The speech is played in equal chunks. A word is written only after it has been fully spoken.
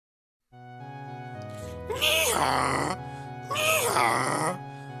Meow. Meow.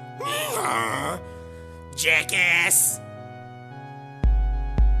 Meow. Jackass.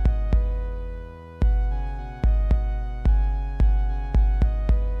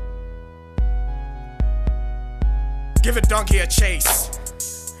 Give a donkey a chase.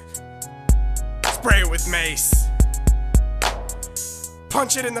 Spray it with mace.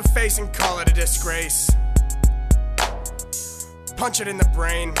 Punch it in the face and call it a disgrace. Punch it in the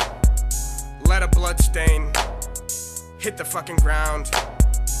brain. Let a blood stain hit the fucking ground.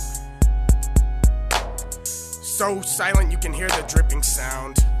 So silent you can hear the dripping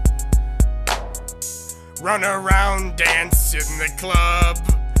sound. Run around, dance in the club.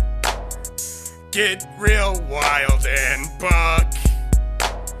 Get real wild and buck.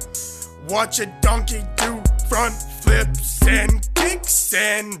 Watch a donkey do front flips and kicks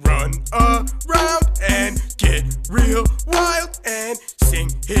and run around and get real wild and sing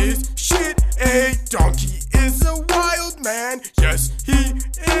his shit. A donkey is a wild man, yes he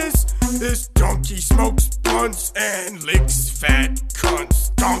is. This donkey smokes blunts and licks fat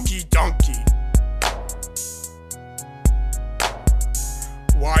cunts. Donkey, donkey.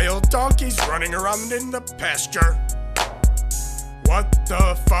 Wild donkeys running around in the pasture. What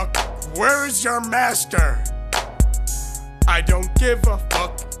the fuck? Where is your master? I don't give a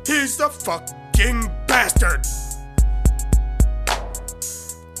fuck. He's the fucking bastard.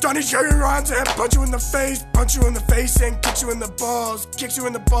 Donnie Jerry runs and punch you in the face and kicks you in the balls. Kicks you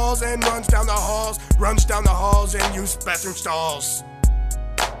in the balls and runs down the halls. Runs down the halls and uses bathroom stalls.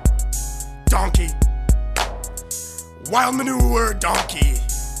 Donkey. Wild manure donkey.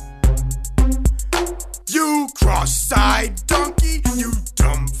 You cross-eyed donkey, you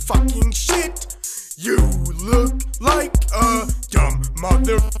dumb fucking shit. You look like a dumb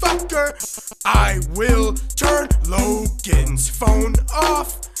motherfucker. I will turn Logan's phone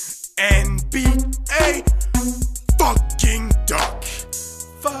off and be a fucking duck.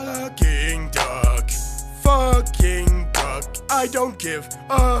 Fucking duck. Fucking duck. I don't give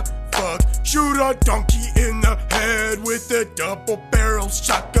a fuck. Shoot a donkey in the head with a double-barrel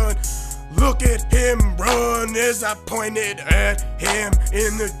shotgun. Look at him run as I pointed at him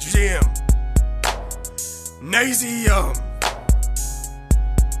in the gym. Nasium.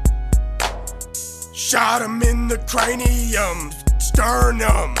 Shot him in the cranium,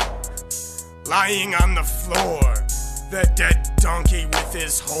 sternum. Lying on the floor, the dead donkey with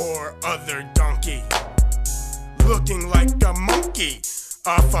his whore other donkey. Looking like a monkey,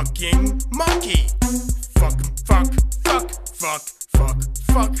 a fucking monkey. Fuck, fuck, fuck, fuck, fuck,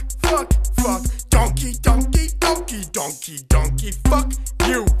 fuck, fuck, fuck. Donkey, donkey, donkey, donkey, donkey. Fuck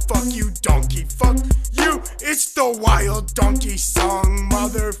you, donkey, fuck you. It's the Wild Donkey song,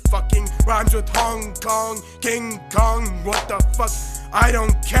 motherfucking rhymes with Hong Kong, King Kong. What the fuck? I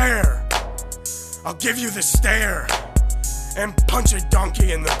don't care. I'll give you the stare and punch a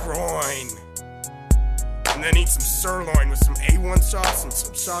donkey in the groin. And then eat some sirloin with some A1 sauce and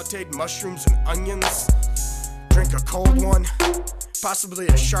some sauteed mushrooms and onions. Drink a cold one, possibly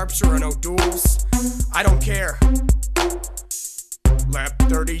a Sharps or an O'Doul's. I don't care. Lab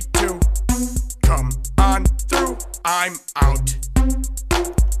 32, come on through, I'm out.